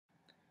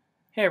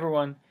Hey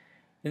everyone!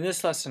 In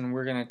this lesson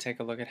we're going to take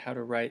a look at how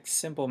to write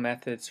simple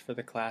methods for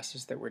the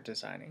classes that we're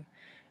designing.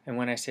 And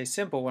when I say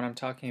simple, what I'm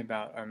talking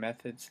about are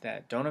methods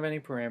that don't have any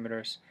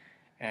parameters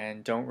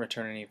and don't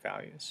return any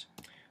values.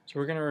 So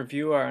we're going to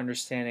review our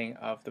understanding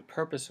of the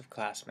purpose of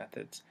class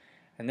methods,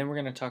 and then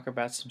we're going to talk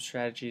about some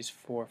strategies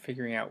for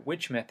figuring out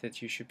which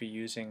methods you should be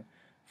using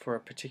for a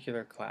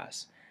particular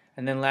class.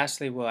 And then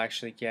lastly we'll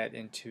actually get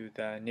into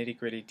the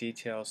nitty-gritty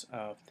details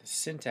of the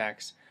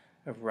syntax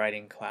of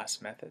writing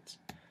class methods.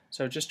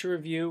 So just to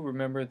review,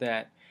 remember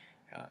that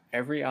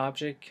every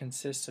object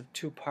consists of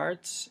two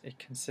parts. It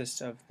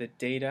consists of the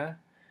data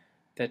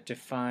that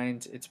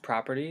defines its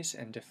properties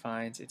and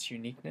defines its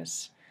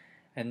uniqueness,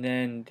 and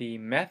then the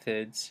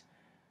methods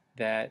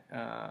that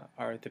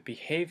are the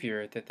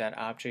behavior that that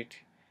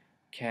object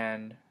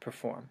can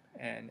perform.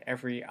 And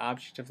every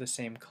object of the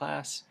same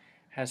class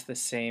has the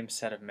same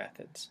set of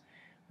methods.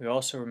 We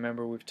also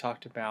remember we've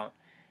talked about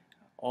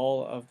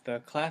all of the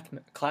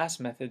class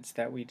methods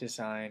that we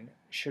design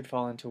should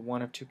fall into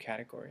one of two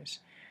categories.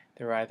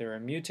 They're either a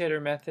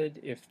mutator method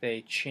if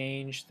they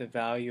change the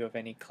value of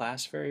any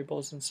class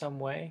variables in some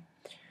way,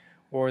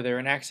 or they're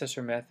an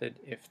accessor method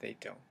if they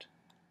don't.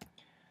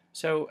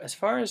 So as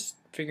far as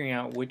figuring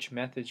out which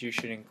methods you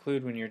should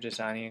include when you're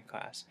designing a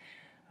class,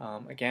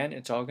 again,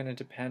 it's all going to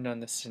depend on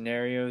the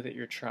scenario that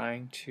you're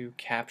trying to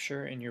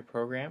capture in your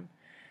program.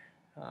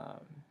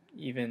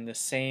 Even the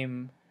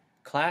same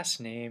class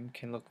name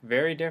can look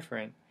very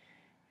different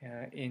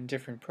in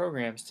different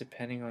programs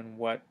depending on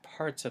what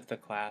parts of the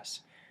class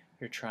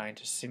you're trying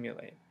to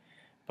simulate.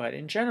 But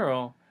in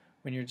general,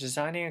 when you're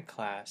designing a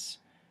class,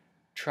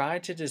 try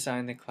to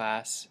design the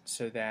class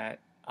so that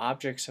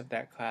objects of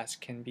that class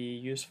can be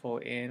useful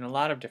in a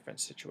lot of different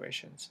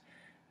situations,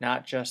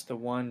 not just the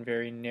one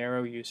very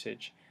narrow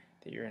usage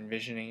that you're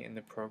envisioning in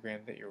the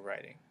program that you're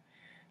writing.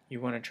 You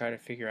want to try to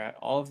figure out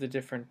all of the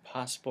different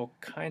possible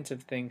kinds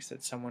of things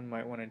that someone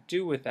might want to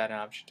do with that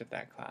object of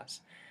that class,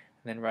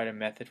 and then write a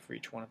method for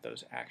each one of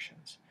those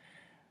actions.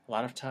 A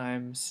lot of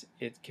times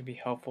it can be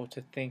helpful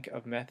to think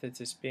of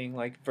methods as being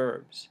like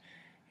verbs.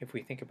 If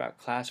we think about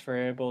class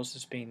variables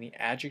as being the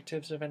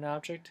adjectives of an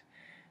object,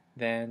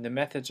 then the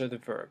methods are the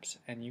verbs.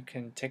 And you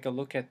can take a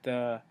look at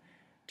the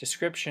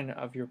description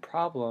of your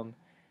problem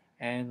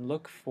and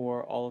look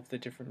for all of the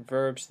different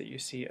verbs that you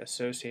see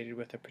associated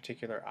with a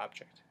particular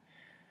object.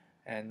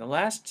 And the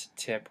last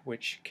tip,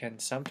 which can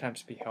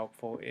sometimes be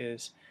helpful,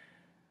 is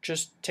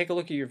just take a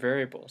look at your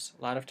variables.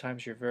 A lot of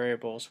times your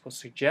variables will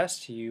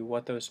suggest to you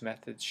what those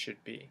methods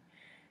should be.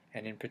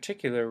 And in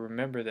particular,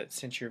 remember that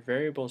since your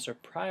variables are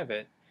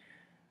private,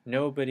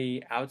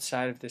 nobody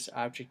outside of this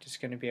object is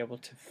going to be able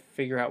to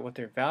figure out what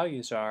their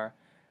values are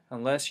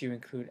unless you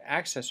include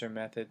accessor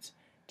methods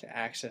to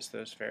access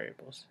those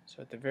variables.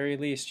 So at the very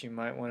least, you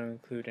might want to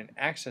include an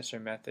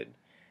accessor method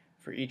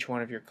for each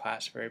one of your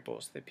class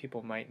variables that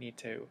people might need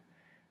to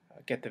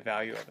get the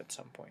value of at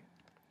some point.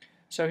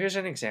 So here's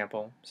an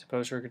example.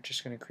 Suppose we're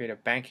just going to create a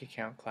bank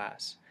account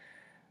class.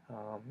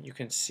 You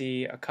can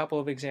see a couple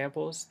of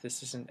examples.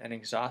 This isn't an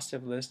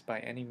exhaustive list by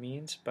any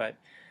means, but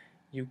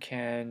you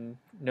can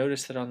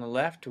notice that on the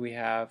left we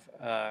have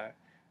a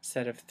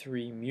set of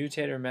 3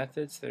 mutator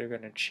methods that are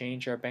going to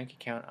change our bank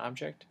account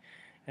object,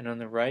 and on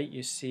the right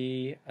you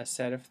see a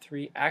set of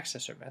 3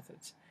 accessor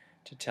methods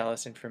to tell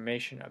us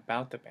information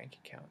about the bank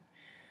account.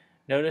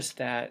 Notice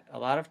that a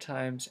lot of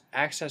times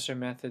accessor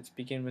methods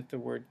begin with the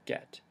word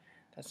get.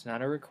 That's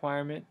not a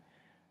requirement,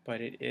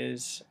 but it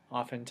is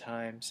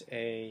oftentimes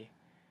a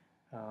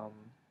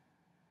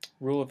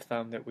rule of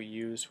thumb that we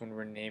use when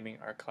we're naming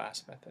our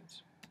class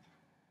methods.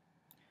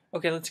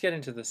 Okay, let's get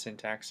into the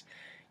syntax.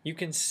 You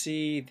can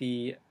see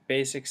the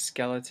basic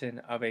skeleton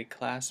of a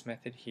class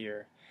method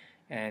here,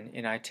 and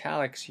in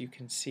italics you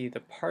can see the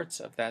parts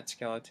of that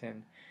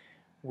skeleton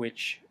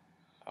which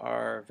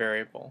are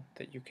variable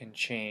that you can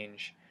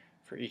change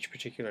for each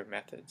particular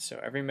method. So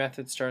every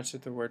method starts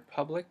with the word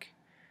public.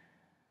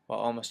 Well,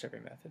 almost every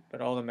method,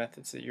 but all the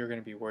methods that you're going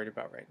to be worried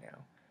about right now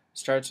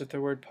starts with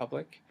the word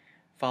public,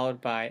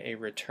 followed by a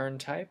return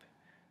type,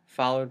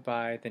 followed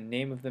by the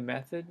name of the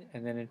method,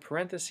 and then in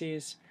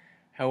parentheses,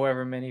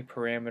 however many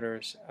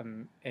parameters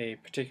a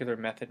particular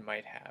method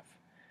might have.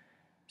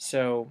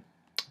 So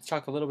let's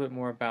talk a little bit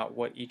more about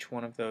what each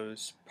one of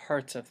those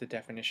parts of the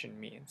definition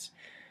means.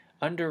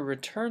 Under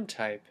return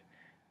type,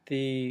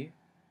 the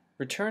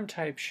return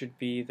type should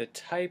be the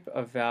type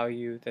of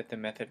value that the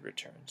method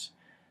returns.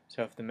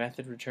 So if the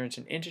method returns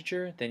an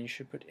integer, then you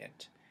should put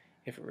int.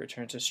 If it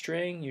returns a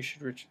string, you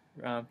should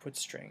put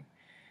string.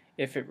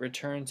 If it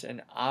returns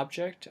an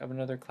object of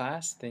another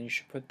class, then you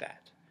should put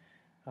that.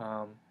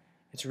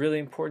 It's really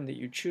important that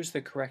you choose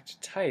the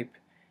correct type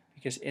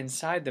because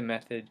inside the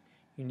method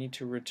you need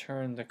to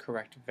return the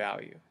correct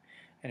value.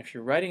 And if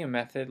you're writing a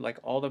method like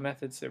all the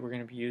methods that we're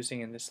going to be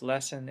using in this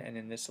lesson and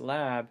in this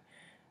lab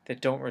that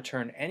don't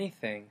return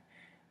anything,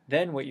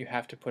 then what you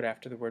have to put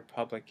after the word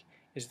public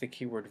is the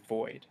keyword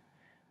void.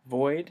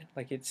 Void,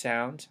 like it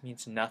sounds,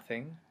 means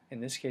nothing.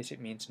 In this case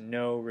it means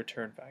no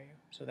return value.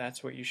 So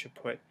that's what you should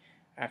put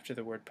after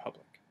the word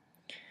public.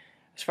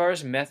 As far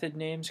as method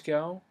names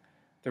go,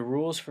 The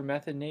rules for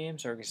method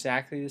names are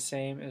exactly the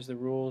same as the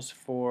rules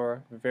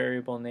for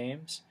variable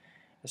names,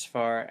 as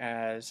far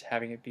as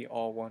having it be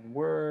all one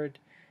word,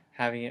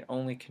 having it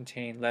only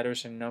contain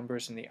letters and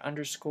numbers in the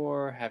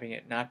underscore, having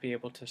it not be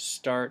able to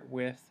start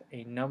with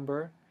a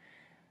number,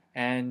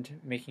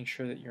 and making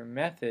sure that your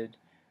method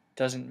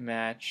doesn't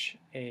match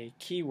a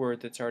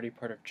keyword that's already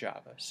part of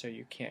Java. So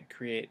you can't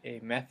create a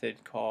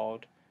method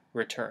called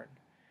return.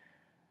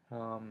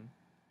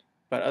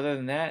 But other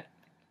than that,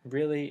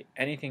 really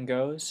anything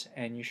goes,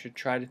 and you should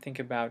try to think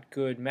about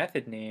good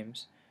method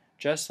names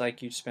just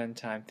like you'd spend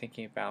time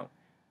thinking about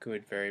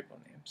good variable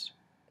names.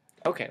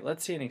 Okay,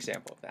 let's see an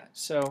example of that.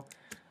 So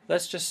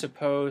let's just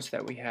suppose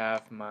that we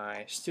have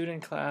my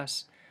student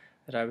class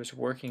that I was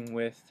working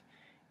with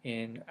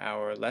in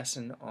our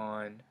lesson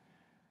on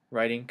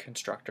writing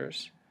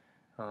constructors.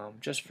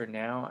 Just for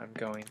now, I'm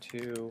going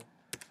to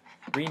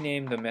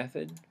rename the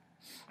method,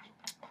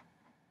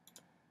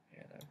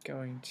 and I'm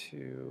going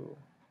to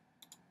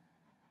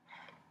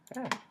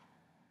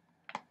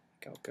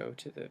I'll go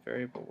to the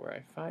variable where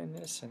I find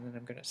this, and then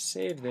I'm going to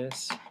save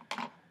this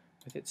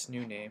with its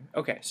new name.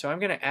 Okay, so I'm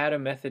going to add a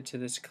method to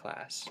this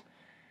class.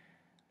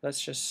 Let's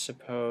just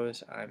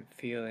suppose I'm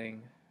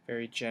feeling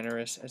very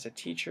generous as a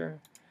teacher.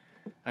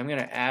 I'm going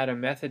to add a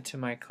method to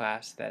my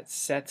class that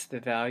sets the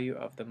value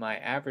of the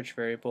myAverage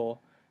variable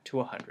to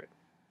 100.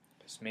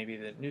 Because maybe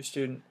the new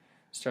student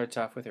starts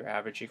off with their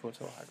average equal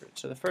to 100.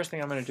 So the first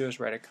thing I'm going to do is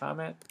write a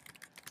comment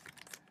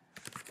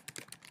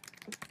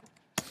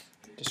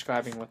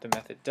describing what the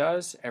method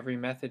does. Every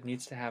method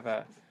needs to have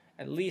at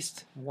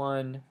least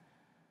one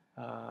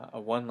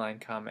one-line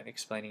comment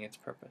explaining its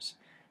purpose.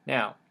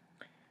 Now,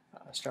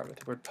 start with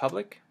the word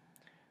public.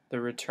 The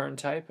return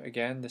type,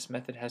 again, this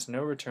method has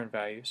no return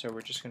value, so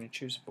we're just going to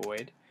choose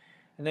void.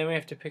 And then we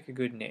have to pick a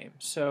good name.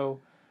 So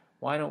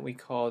why don't we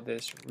call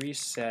this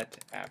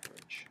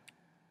resetAverage?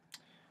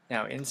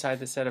 Now, inside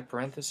the set of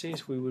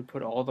parentheses, we would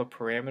put all the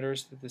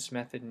parameters that this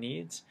method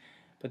needs,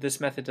 but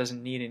this method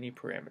doesn't need any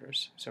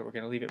parameters, so we're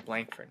going to leave it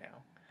blank for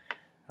now.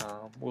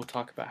 We'll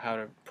talk about how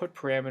to put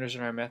parameters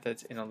in our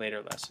methods in a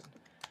later lesson.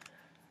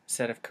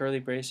 Set of curly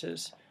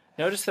braces.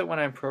 Notice that when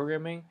I'm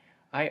programming,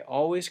 I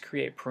always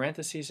create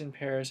parentheses in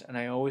pairs and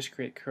I always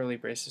create curly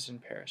braces in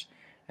pairs.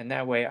 And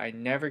that way I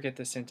never get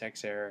the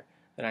syntax error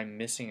that I'm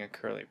missing a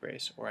curly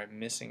brace or I'm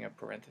missing a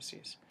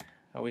parentheses.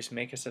 I always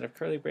make a set of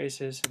curly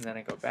braces and then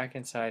I go back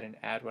inside and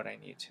add what I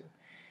need to.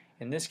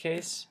 In this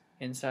case,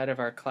 inside of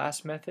our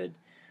class method,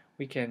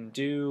 we can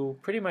do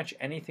pretty much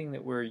anything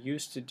that we're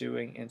used to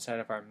doing inside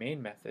of our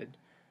main method.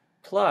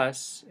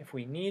 Plus, if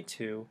we need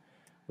to,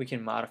 we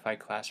can modify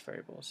class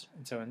variables.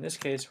 And so in this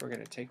case, we're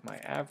going to take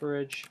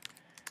myAverage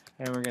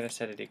and we're going to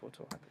set it equal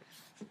to 100.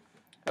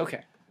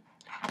 Okay,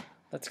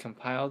 let's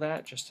compile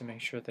that just to make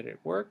sure that it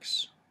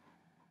works.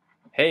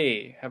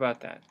 Hey, how about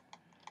that?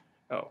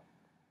 Oh,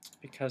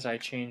 because I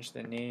changed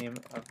the name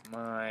of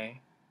my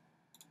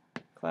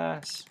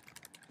class,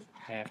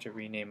 I have to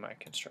rename my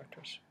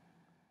constructors.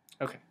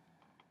 Okay.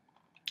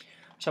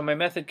 So my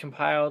method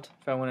compiled.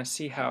 If I want to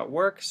see how it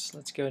works,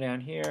 let's go down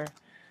here.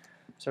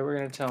 So we're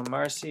going to tell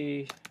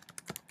Marcy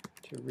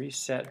to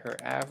reset her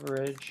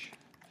average,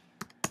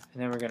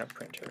 and then we're going to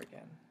print her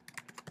again.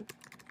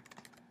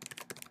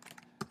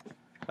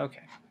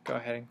 Okay, go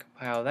ahead and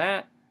compile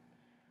that.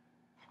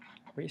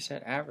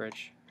 Reset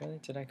average. Really?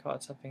 Did I call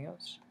it something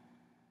else?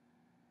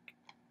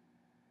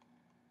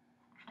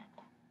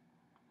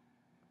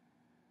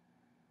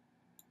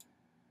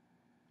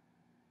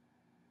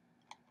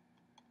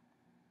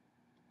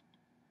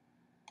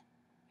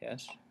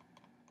 Yes.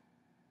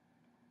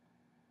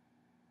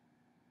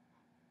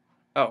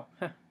 Oh,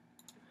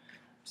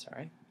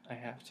 sorry. I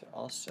have to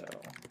also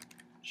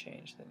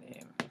change the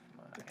name of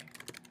my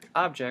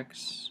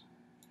objects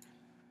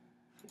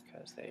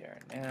because they are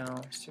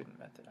now student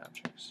method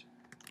objects.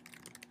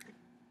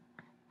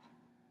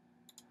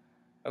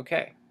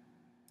 Okay,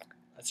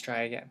 let's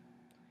try again.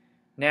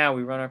 Now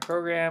we run our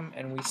program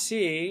and we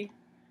see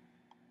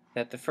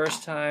that the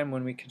first time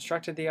when we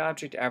constructed the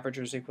object, average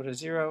was equal to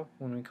 0.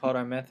 When we called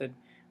our method,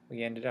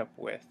 we ended up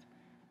with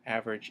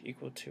average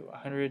equal to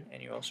 100,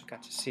 and you also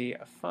got to see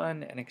a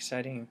fun and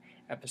exciting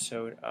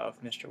episode of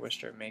Mr.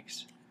 Wister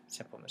Makes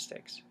Simple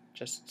Mistakes.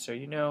 Just so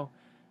you know,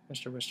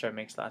 Mr. Wister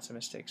makes lots of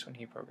mistakes when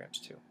he programs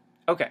too.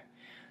 Okay,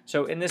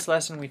 so in this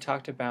lesson we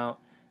talked about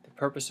the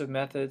purpose of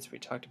methods, we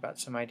talked about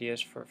some ideas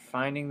for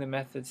finding the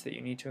methods that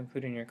you need to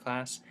include in your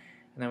class,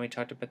 and then we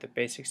talked about the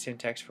basic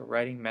syntax for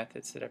writing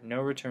methods that have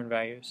no return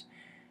values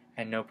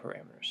and no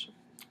parameters.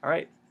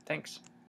 Alright, thanks.